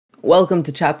Welcome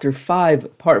to Chapter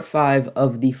 5, Part 5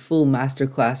 of the full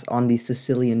masterclass on the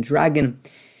Sicilian Dragon.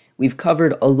 We've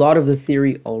covered a lot of the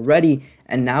theory already,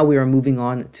 and now we are moving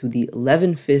on to the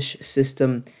Levenfish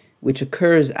system, which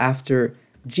occurs after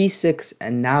g6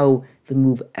 and now the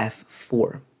move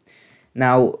f4.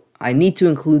 Now, I need to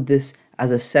include this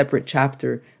as a separate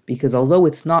chapter because although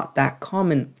it's not that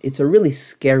common, it's a really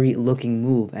scary looking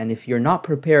move, and if you're not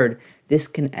prepared, this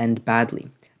can end badly.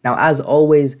 Now, as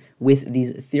always, with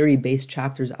these theory-based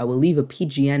chapters, I will leave a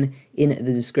PGN in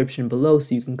the description below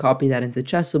so you can copy that into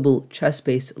Chessable,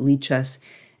 Chessbase, Lichess,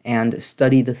 and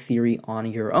study the theory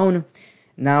on your own.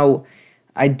 Now,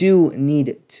 I do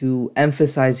need to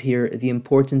emphasize here the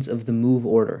importance of the move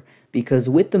order, because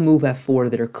with the move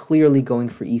f4, they're clearly going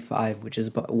for e5, which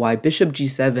is why bishop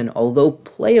g7, although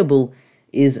playable,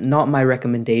 is not my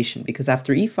recommendation, because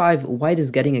after e5, white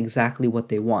is getting exactly what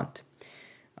they want.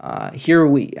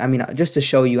 Just to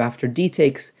show you, after d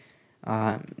takes,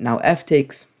 now f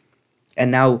takes, and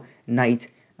now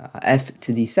knight f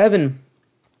to d7,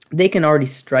 they can already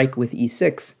strike with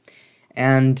e6,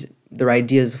 and their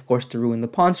idea is, of course, to ruin the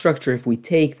pawn structure. If we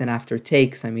take, then after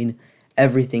takes,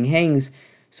 everything hangs.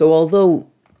 So although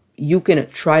you can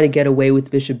try to get away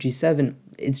with bishop g7,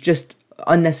 it's just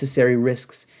unnecessary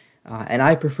risks, and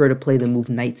I prefer to play the move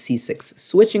knight c6.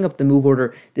 Switching up the move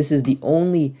order, this is the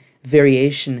only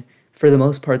variation for the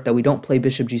most part that we don't play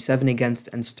bishop g7 against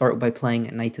and start by playing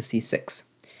knight to c6.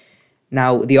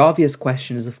 Now, the obvious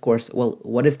question is, of course, well,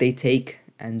 what if they take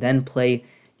and then play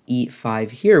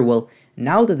e5 here? Well,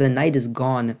 now that the knight is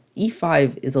gone,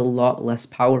 e5 is a lot less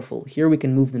powerful. Here we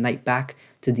can move the knight back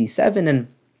to d7, and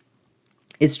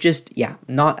it's just,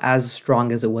 not as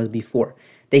strong as it was before.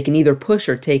 They can either push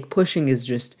or take. Pushing is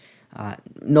just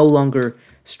no longer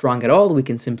strong at all. We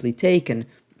can simply take, and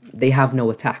they have no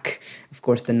attack. Of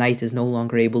course, the knight is no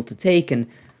longer able to take, and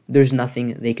there's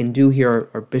nothing they can do here.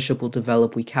 Our bishop will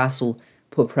develop. We castle,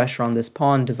 put pressure on this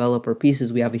pawn, develop our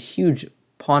pieces. We have a huge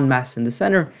pawn mass in the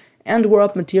center, and we're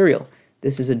up material.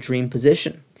 This is a dream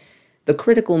position. The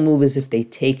critical move is if they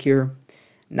take here.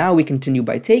 Now we continue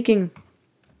by taking,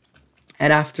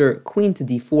 and after queen to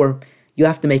d4, you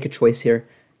have to make a choice here.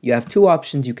 You have two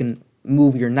options. You can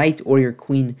move your knight or your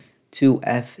queen to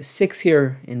f6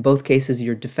 here. In both cases,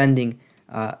 you're defending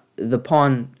the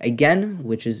pawn again,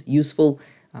 which is useful,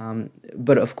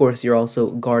 but of course, you're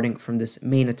also guarding from this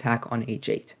main attack on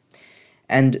h8.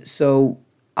 And so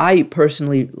I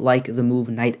personally like the move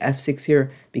knight f6 here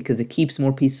because it keeps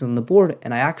more pieces on the board,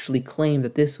 and I actually claim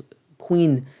that this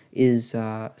queen is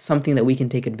something that we can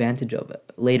take advantage of,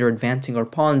 later advancing our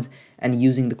pawns and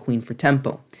using the queen for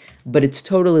tempo. But it's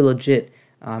totally legit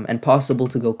and possible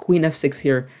to go queen f6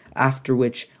 here, after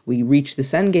which we reach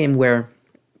this endgame where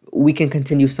we can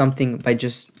continue something by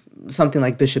just something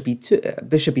like bishop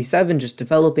e7, just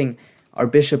developing. Our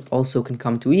bishop also can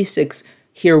come to e6.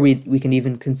 Here we can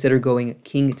even consider going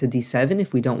king to d7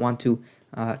 if we don't want to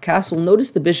castle. Notice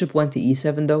the bishop went to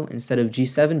e7 though instead of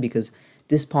g7 because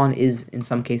this pawn is in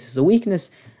some cases a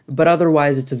weakness, but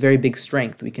otherwise it's a very big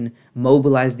strength. We can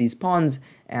mobilize these pawns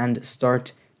and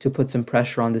start to put some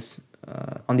pressure on this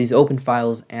on these open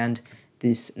files and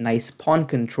this nice pawn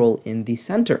control in the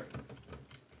center.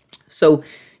 So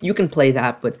you can play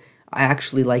that, but I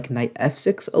actually like knight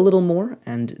f6 a little more,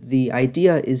 and the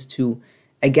idea is to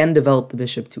again develop the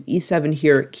bishop to e7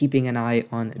 here, keeping an eye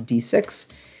on d6,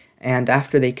 and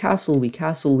after they castle,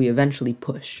 we eventually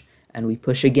push, and we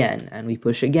push again, and we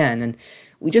push again, and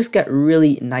we just get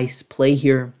really nice play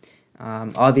here.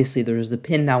 Obviously there's the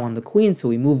pin now on the queen, so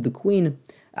we move the queen,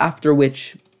 after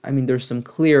which there's some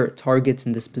clear targets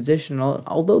in this position.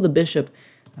 Although the bishop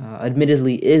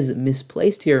admittedly is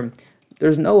misplaced here,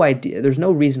 there's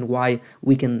no reason why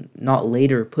we can not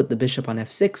later put the bishop on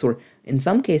f6, or in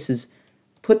some cases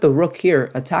put the rook here,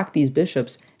 attack these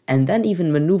bishops, and then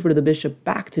even maneuver the bishop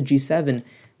back to g7,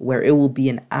 where it will be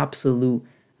an absolute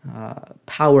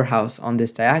powerhouse on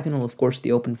this diagonal. Of course,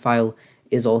 the open file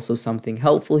is also something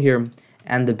helpful here,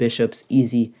 and the bishop's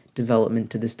easy development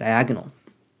to this diagonal.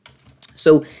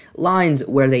 So lines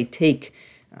where they take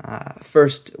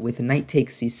first with knight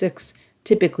takes c6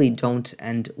 typically don't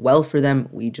end well for them.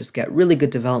 We just get really good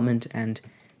development, and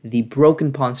the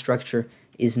broken pawn structure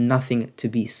is nothing to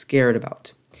be scared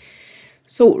about.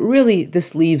 So really,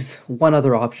 this leaves one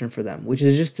other option for them, which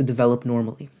is just to develop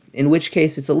normally. In which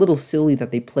case, it's a little silly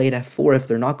that they played f4 if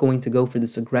they're not going to go for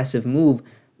this aggressive move.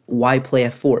 Why play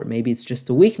f4? Maybe it's just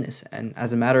a weakness, and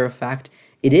as a matter of fact,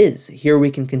 it is. Here we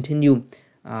can continue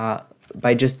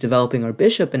by just developing our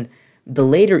bishop, and the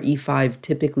later e5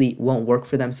 typically won't work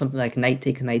for them. Something like knight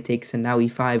takes, and now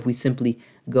e5, we simply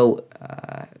go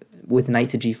with knight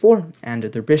to g4, and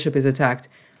their bishop is attacked.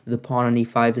 the pawn on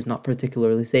e5 is not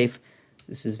particularly safe.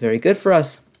 This is very good for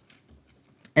us.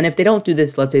 And if they don't do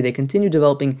this, let's say they continue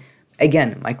developing,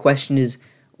 again, my question is,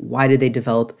 why did they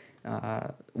develop,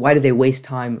 why did they waste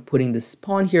time putting this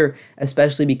pawn here,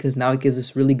 especially because now it gives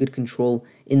us really good control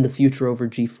in the future over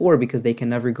g4 because they can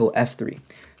never go f3.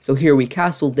 So here we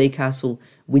castle, they castle,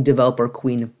 we develop our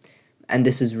queen, and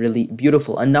this is really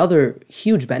beautiful. Another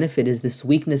huge benefit is this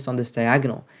weakness on this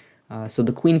diagonal. So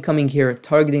the queen coming here,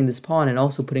 targeting this pawn, and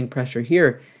also putting pressure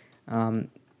here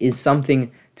is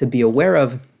something to be aware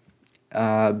of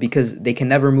because they can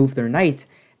never move their knight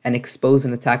and expose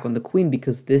an attack on the queen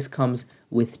because this comes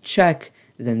with check,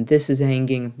 then this is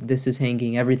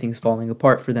hanging, everything's falling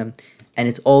apart for them. And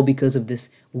it's all because of this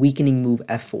weakening move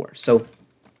f4. So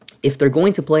if they're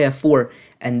going to play f4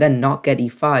 and then not get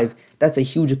e5, that's a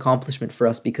huge accomplishment for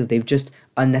us because they've just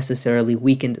unnecessarily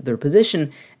weakened their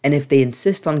position. And if they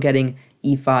insist on getting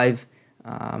e5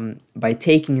 by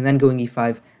taking and then going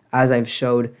e5, as I've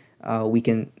showed, we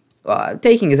can...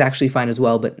 taking is actually fine as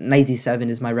well, but knight e7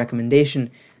 is my recommendation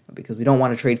because we don't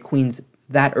want to trade queens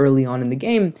that early on in the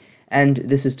game, and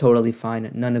this is totally fine.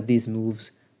 None of these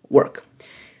moves work.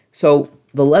 So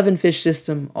the Levenfish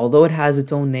system, although it has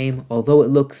its own name, although it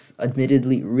looks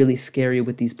admittedly really scary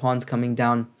with these pawns coming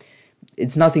down,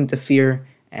 it's nothing to fear,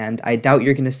 and I doubt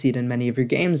you're going to see it in many of your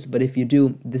games, but if you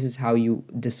do, this is how you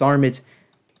disarm it.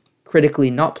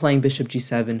 Critically, not playing bishop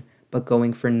g7, but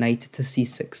going for knight to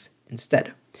c6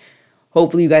 instead.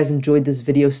 Hopefully you guys enjoyed this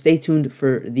video. Stay tuned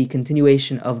for the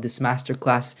continuation of this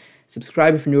masterclass.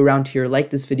 Subscribe if you're new around here,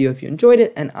 like this video if you enjoyed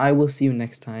it, and I will see you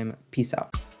next time. Peace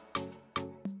out.